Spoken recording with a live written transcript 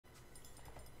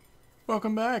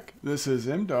Welcome back. This is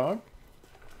M-Dog.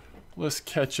 Let's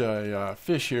catch a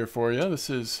fish here for you. This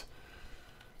is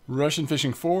Russian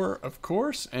Fishing 4, of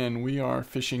course, and we are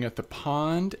fishing at the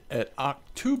pond at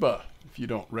Akhtuba. If you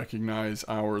don't recognize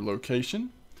our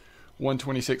location,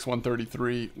 126,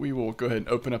 133. We will go ahead and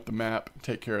open up the map and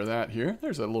take care of that here.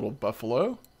 There's a little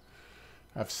buffalo.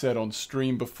 I've said on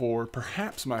stream before,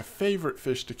 perhaps my favorite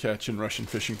fish to catch in Russian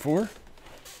Fishing 4.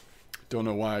 Don't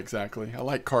know why exactly. I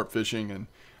like carp fishing, and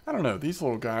I don't know, these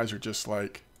little guys are just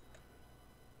like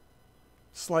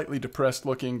slightly depressed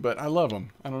looking, but I love them.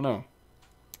 I don't know.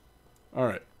 All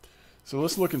right, so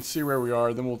let's look and see where we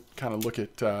are. Then we'll kind of look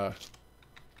at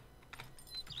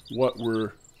what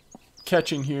we're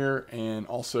catching here and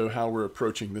also how we're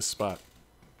approaching this spot.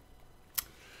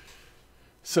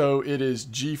 So it is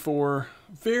G4,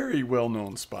 very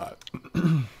well-known spot.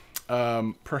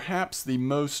 Perhaps the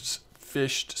most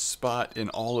fished spot in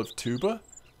all of Tuba.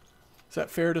 Is that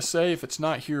fair to say? If it's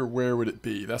not here, where would it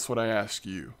be? That's what I ask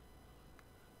you.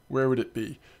 Where would it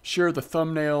be? Sure, the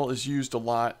thumbnail is used a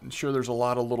lot, and sure, there's a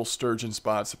lot of little sturgeon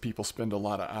spots that people spend a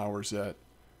lot of hours at.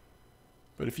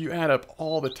 But if you add up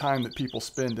all the time that people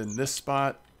spend in this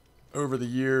spot over the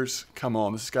years, come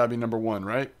on, this has got to be number one,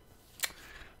 right?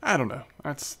 I don't know.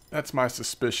 That's my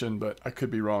suspicion, but I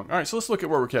could be wrong. All right, so let's look at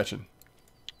what we're catching.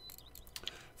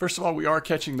 First of all, we are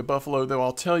catching the buffalo, though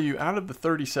I'll tell you, out of the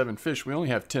 37 fish, we only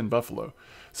have 10 buffalo.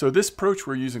 So this approach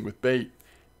we're using with bait,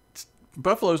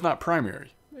 buffalo is not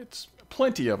primary. It's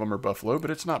plenty of them are buffalo,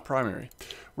 but it's not primary.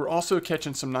 We're also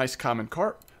catching some nice common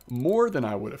carp, more than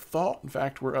I would have thought. In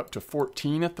fact, we're up to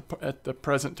 14 at the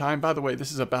present time. By the way,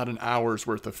 this is about an hour's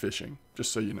worth of fishing,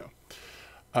 just so you know.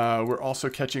 We're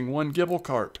also catching 1 gibble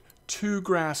carp, 2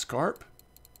 grass carp.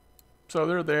 So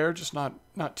they're there, just not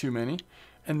too many.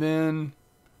 And then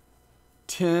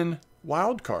 10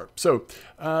 wild carp. So,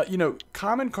 you know,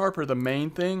 common carp are the main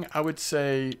thing. I would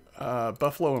say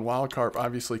buffalo and wild carp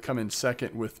obviously come in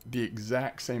second with the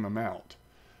exact same amount.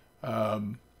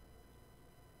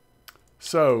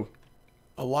 So,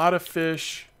 a lot of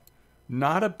fish,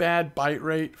 not a bad bite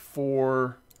rate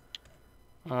for...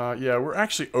 yeah, we're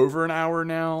actually over an hour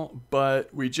now,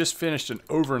 but we just finished an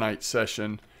overnight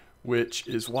session, which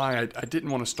is why I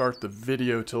didn't want to start the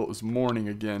video till it was morning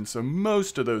again. So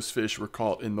most of those fish were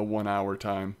caught in the 1 hour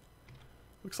time.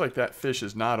 Looks like that fish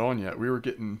is not on yet. We were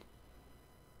getting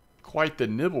quite the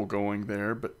nibble going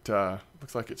there, but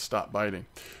looks like it stopped biting.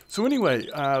 So anyway,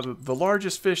 the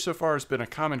largest fish so far has been a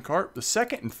common carp. The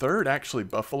second and third actually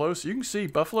buffalo. So you can see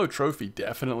buffalo trophy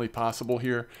definitely possible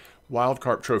here. Wild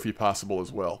carp trophy possible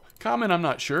as well. Common, I'm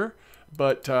not sure,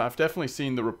 but I've definitely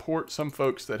seen the report. Some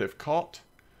folks that have caught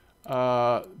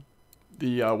the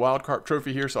wild carp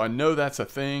trophy here, so I know that's a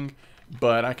thing,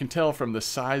 but I can tell from the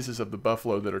sizes of the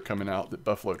buffalo that are coming out that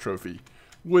buffalo trophy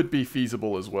would be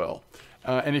feasible as well.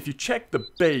 And if you check the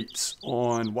baits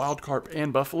on wild carp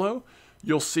and buffalo,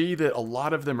 you'll see that a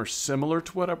lot of them are similar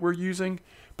to what we're using,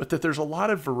 but that there's a lot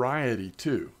of variety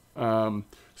too.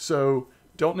 So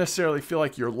don't necessarily feel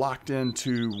like you're locked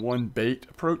into one bait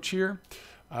approach here.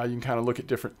 You can kind of look at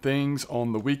different things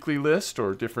on the weekly list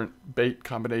or different bait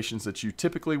combinations that you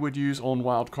typically would use on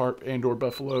wild carp and or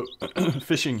buffalo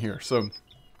fishing here. So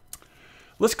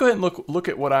let's go ahead and look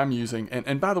at what I'm using.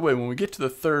 And by the way, when we get to the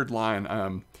third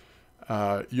line,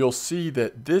 you'll see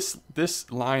that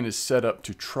this line is set up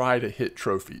to try to hit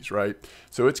trophies, right?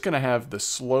 So it's going to have the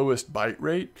slowest bite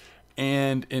rate.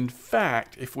 And in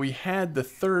fact, if we had the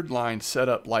third line set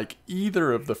up like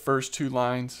either of the first two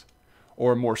lines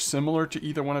or more similar to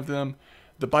either one of them,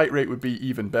 the bite rate would be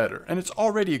even better. And it's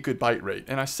already a good bite rate.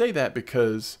 And I say that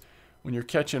because when you're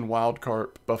catching wild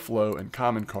carp, buffalo, and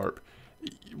common carp,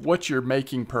 what you're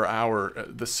making per hour,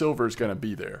 the silver is going to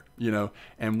be there, you know.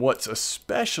 And what's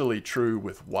especially true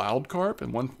with wild carp,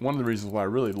 and one of the reasons why I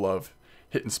really love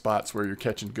hitting spots where you're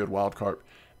catching good wild carp,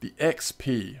 the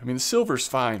XP. I mean, the silver's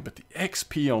fine, but the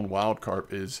XP on wild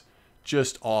carp is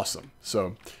just awesome.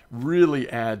 So really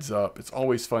adds up. It's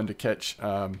always fun to catch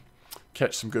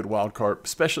some good wild carp,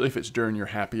 especially if it's during your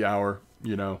happy hour,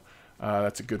 you know.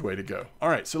 That's a good way to go. All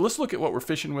right, so let's look at what we're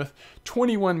fishing with.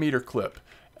 21 meter clip.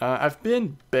 I've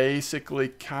been basically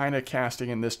kind of casting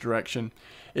in this direction.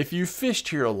 If you fished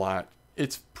here a lot,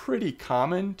 it's pretty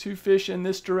common to fish in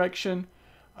this direction.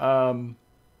 The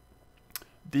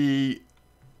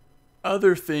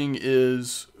other thing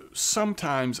is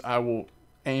sometimes I will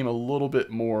aim a little bit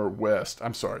more west.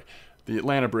 I'm sorry. The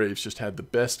Atlanta Braves just had the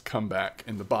best comeback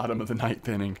in the bottom of the 9th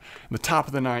inning. In the top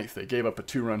of the 9th, they gave up a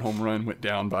 2-run home run, went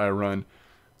down by a run.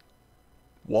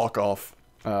 Walk-off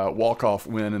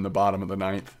win in the bottom of the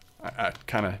 9th. I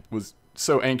kind of was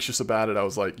so anxious about it, I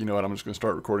was like, you know what, I'm just going to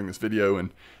start recording this video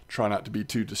and try not to be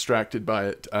too distracted by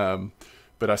it.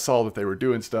 But I saw that they were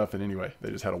doing stuff, and anyway,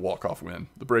 they just had a walk-off win.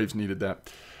 The Braves needed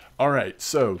that. All right,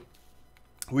 so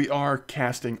we are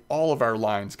casting all of our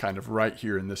lines kind of right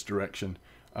here in this direction.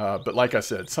 But like I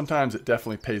said, sometimes it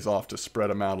definitely pays off to spread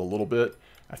them out a little bit.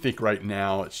 I think right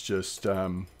now it's just,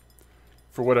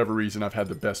 for whatever reason, I've had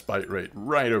the best bite rate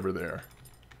right over there.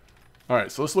 All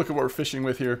right, so let's look at what we're fishing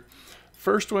with here.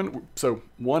 First one, so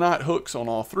 1/0 hooks on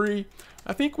all three.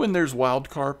 I think when there's wild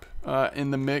carp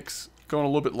in the mix, going a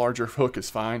little bit larger hook is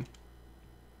fine.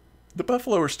 The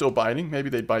buffalo are still biting. Maybe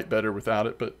they'd bite better without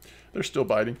it, but they're still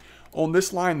biting. On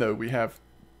this line, though, we've got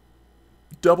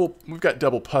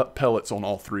double pellets on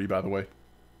all three, by the way.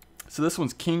 So this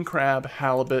one's king crab,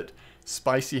 halibut,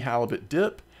 spicy halibut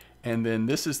dip. And then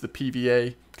this is the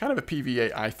PVA, kind of a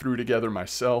PVA I threw together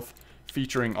myself,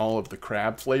 featuring all of the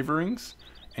crab flavorings.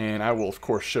 And I will, of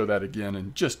course, show that again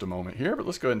in just a moment here. But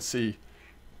let's go ahead and see.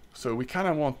 So we kind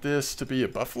of want this to be a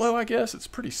buffalo, I guess. It's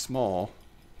pretty small.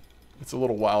 It's a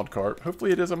little wild carp.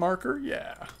 Hopefully it is a marker.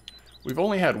 Yeah. We've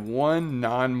only had one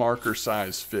non-marker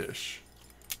size fish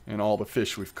in all the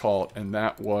fish we've caught. And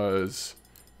that was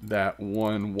that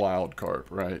one wild carp,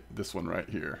 right? This one right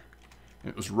here.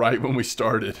 It was right when we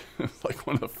started. It was like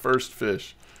one of the first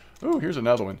fish. Oh, here's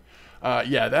another one.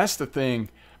 Yeah, that's the thing.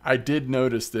 I did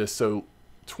notice this. So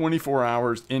 24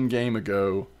 hours in-game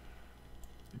ago,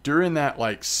 during that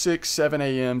like 6, 7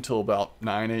 a.m. till about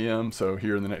 9 a.m., so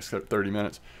here in the next 30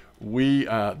 minutes,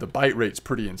 the bite rate's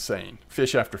pretty insane.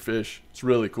 Fish after fish. It's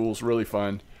really cool. It's really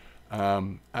fun.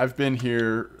 I've been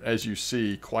here, as you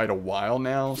see, quite a while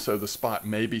now, so the spot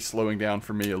may be slowing down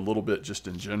for me a little bit just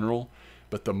in general.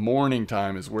 But the morning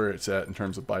time is where it's at in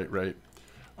terms of bite rate.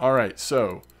 All right,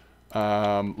 so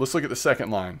let's look at the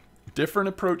second line. Different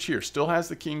approach here. Still has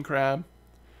the king crab,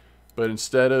 but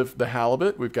instead of the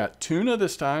halibut, we've got tuna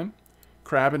this time.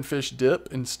 Crab and fish dip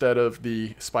instead of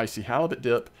the spicy halibut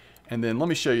dip. And then let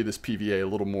me show you this PVA a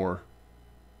little more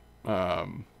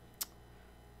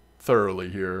thoroughly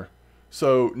here.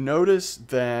 So notice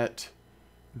that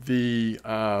there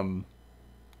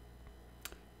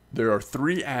are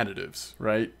 3 additives,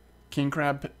 right? King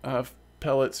crab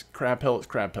pellets, crab pellets,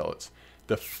 crab pellets.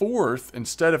 The 4th,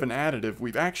 instead of an additive,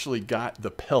 we've actually got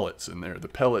the pellets in there, the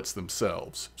pellets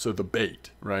themselves. So the bait,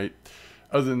 right?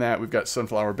 Other than that, we've got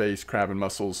sunflower base, crab and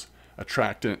mussels,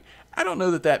 attractant. I don't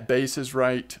know that that base is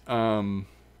right.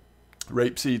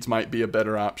 Rape seeds might be a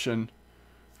better option.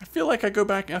 I feel like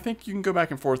I think you can go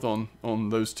back and forth on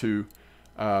those two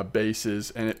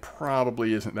bases, and it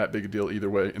probably isn't that big a deal either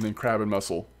way. And then crab and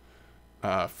mussel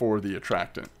for the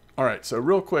attractant. All right, so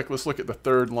real quick, let's look at the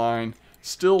third line.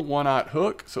 Still 1/0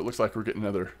 hook, so it looks like we're getting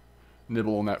another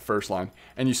nibble on that first line.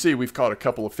 And you see we've caught a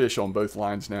couple of fish on both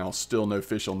lines now, still no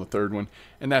fish on the third one.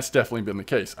 And that's definitely been the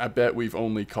case. I bet we've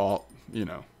only caught, you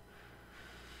know,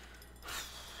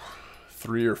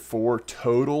 3 or 4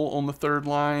 total on the third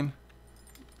line.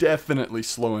 Definitely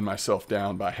slowing myself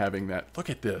down by having that. Look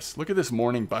at this. Look at this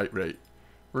morning bite rate.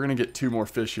 We're going to get 2 more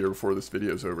fish here before this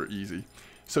video's over. Easy.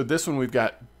 So this one we've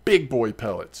got big boy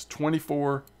pellets.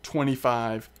 24,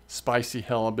 25, spicy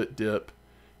halibut dip,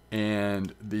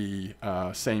 and the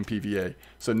same PVA.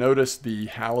 So notice the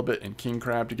halibut and king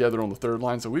crab together on the third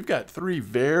line. So we've got 3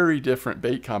 very different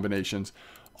bait combinations.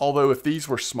 Although if these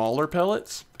were smaller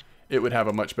pellets, it would have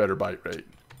a much better bite rate.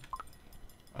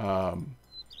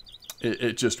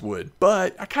 It just would.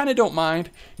 But I kind of don't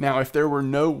mind. Now, if there were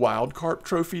no wild carp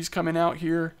trophies coming out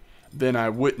here, then I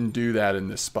wouldn't do that in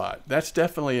this spot. That's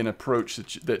definitely an approach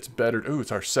that's better. Oh,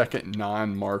 it's our second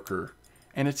non-marker.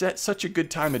 And it's at such a good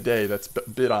time of day. That's a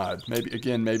bit odd.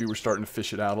 Maybe we're starting to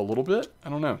fish it out a little bit. I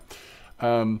don't know.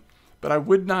 But I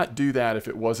would not do that if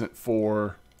it wasn't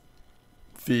for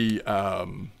the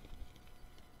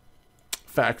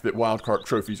fact that wild carp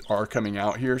trophies are coming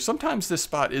out here. Sometimes this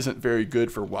spot isn't very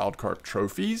good for wild carp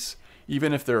trophies,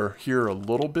 even if they're here a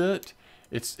little bit.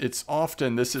 It's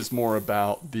often, this is more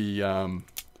about the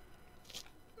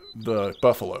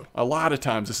buffalo. A lot of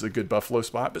times this is a good buffalo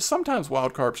spot, but sometimes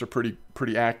wild carps are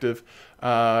pretty active.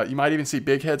 You might even see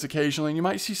big heads occasionally, and you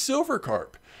might see silver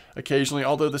carp occasionally,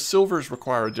 although the silvers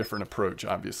require a different approach,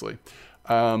 obviously.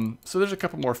 So there's a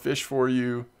couple more fish for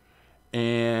you.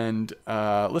 And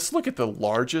let's look at the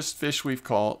largest fish we've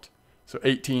caught. So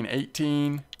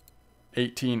 18-18,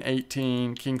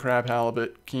 18-18, king crab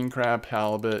halibut, king crab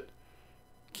halibut,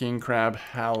 king crab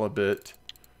halibut,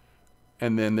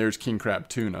 and then there's king crab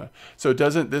tuna. So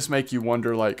doesn't this make you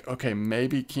wonder, like, okay,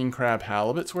 maybe king crab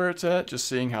halibut's where it's at? Just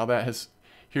seeing how that has...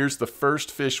 Here's the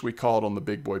first fish we caught on the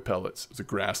big boy pellets. It's a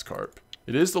grass carp.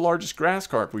 It is the largest grass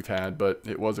carp we've had, but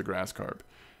it was a grass carp.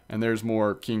 And there's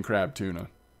more king crab tuna.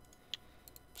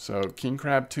 So king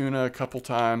crab tuna a couple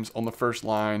times on the first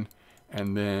line,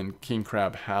 and then king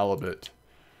crab halibut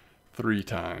 3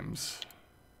 times.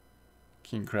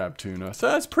 King crab tuna. So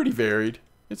that's pretty varied.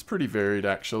 It's pretty varied,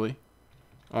 actually.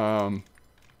 We're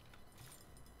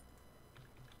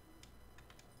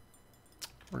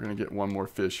going to get one more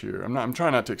fish here. I'm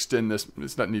trying not to extend this.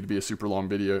 This doesn't need to be a super long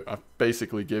video. I've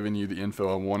basically given you the info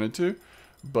I wanted to.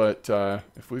 But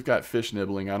if we've got fish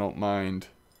nibbling, I don't mind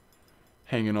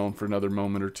hanging on for another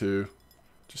moment or two.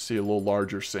 Just see a little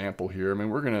larger sample here. I mean,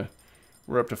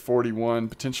 we're up to 41,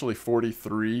 potentially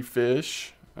 43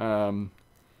 fish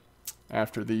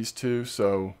after these two.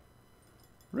 So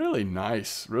really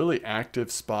nice, really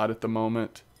active spot at the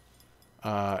moment.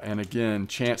 And again,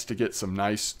 chance to get some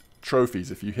nice trophies.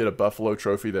 If you hit a buffalo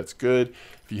trophy, that's good.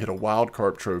 If you hit a wild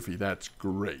carp trophy, that's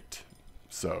great.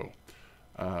 So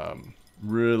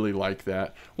really like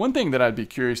that. One thing that I'd be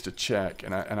curious to check,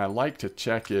 and I like to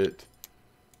check it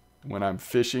when I'm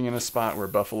fishing in a spot where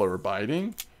buffalo are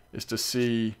biting, is to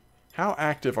see how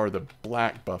active are the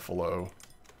black buffalo.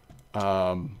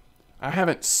 I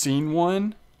haven't seen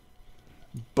one,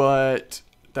 but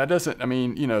that doesn't, I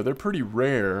mean, you know, they're pretty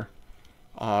rare.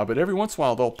 But every once in a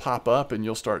while they'll pop up and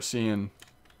you'll start seeing,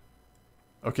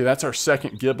 okay, that's our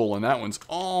second gibble, and that one's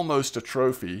almost a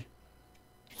trophy.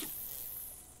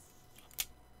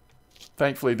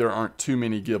 Thankfully, there aren't too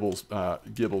many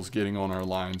gibbles getting on our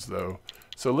lines, though.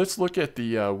 So let's look at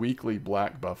the weekly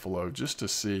black buffalo just to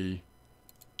see.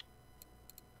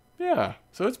 Yeah,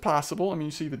 so it's possible. I mean,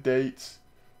 you see the dates.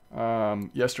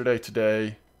 Yesterday,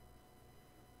 today.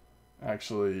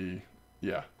 Actually,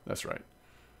 yeah, that's right.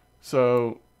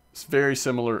 So it's very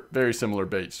similar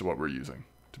baits to what we're using,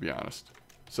 to be honest.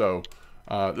 So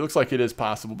it looks like it is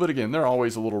possible. But again, they're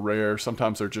always a little rare.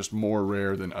 Sometimes they're just more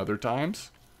rare than other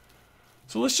times.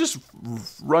 So let's just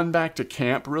run back to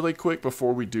camp really quick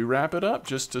before we do wrap it up,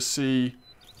 just to see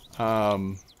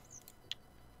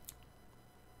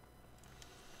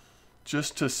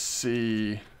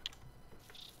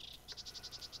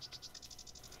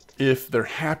if there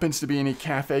happens to be any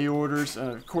cafe orders.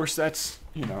 Of course, that's,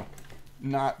 you know,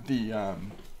 not the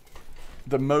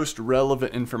most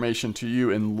relevant information to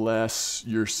you unless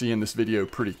you're seeing this video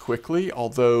pretty quickly.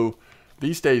 Although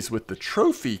these days with the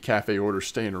trophy cafe orders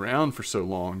staying around for so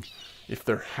long, if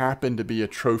there happened to be a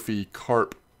trophy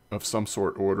carp of some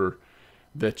sort order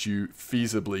that you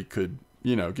feasibly could,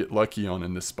 you know, get lucky on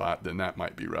in this spot, then that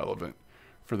might be relevant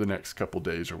for the next couple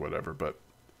days or whatever. But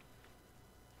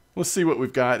let's see what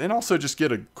we've got, and also just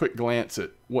get a quick glance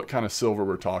at what kind of silver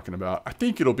we're talking about. I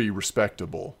think it'll be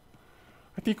respectable.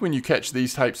 I think when you catch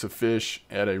these types of fish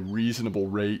at a reasonable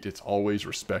rate, it's always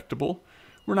respectable.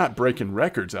 We're not breaking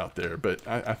records out there, but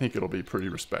I think it'll be pretty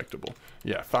respectable.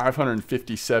 Yeah,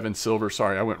 557 silver.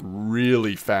 Sorry, I went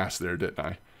really fast there, didn't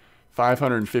I?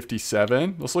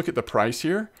 557. Let's look at the price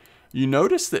here. You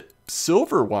notice that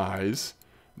silver-wise,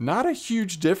 not a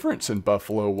huge difference in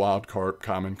buffalo, wild carp,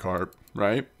 common carp,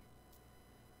 right?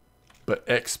 But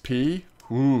XP,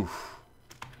 ooh,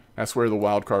 that's where the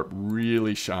wild carp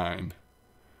really shine.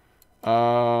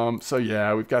 So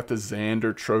yeah, we've got the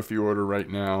Xander trophy order right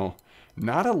now.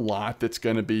 Not a lot that's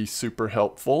going to be super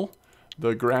helpful.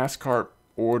 The grass carp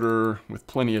order with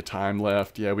plenty of time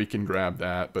left, yeah, we can grab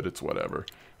that, but it's whatever.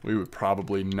 We would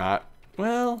probably not,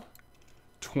 well,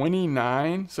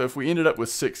 29. So if we ended up with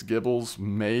 6 gibbles,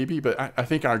 maybe, but I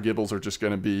think our gibbles are just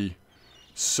going to be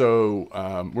so,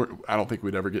 I don't think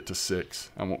we'd ever get to 6.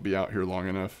 I won't be out here long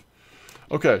enough.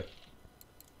 Okay,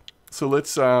 so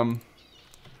let's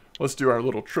do our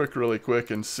little trick really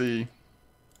quick and see.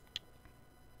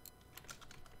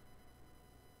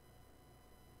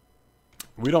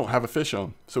 We don't have a fish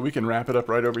on, so we can wrap it up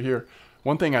right over here.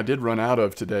 One thing I did run out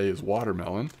of today is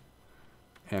watermelon,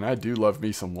 and I do love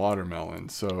me some watermelon,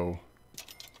 so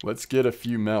let's get a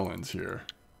few melons here.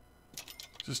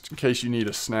 Just in case you need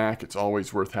a snack, it's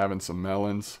always worth having some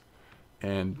melons.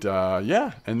 And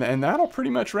yeah, and that'll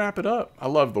pretty much wrap it up. I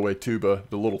love the way Tuba,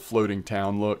 the little floating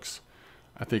town, looks.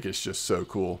 I think it's just so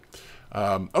cool.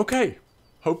 Okay,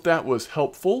 hope that was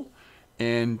helpful.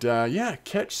 And yeah,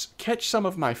 catch some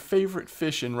of my favorite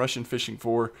fish in Russian Fishing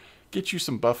 4. Get you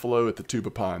some buffalo at the Tuba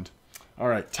Pond. All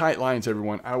right, tight lines,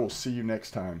 everyone. I will see you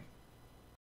next time.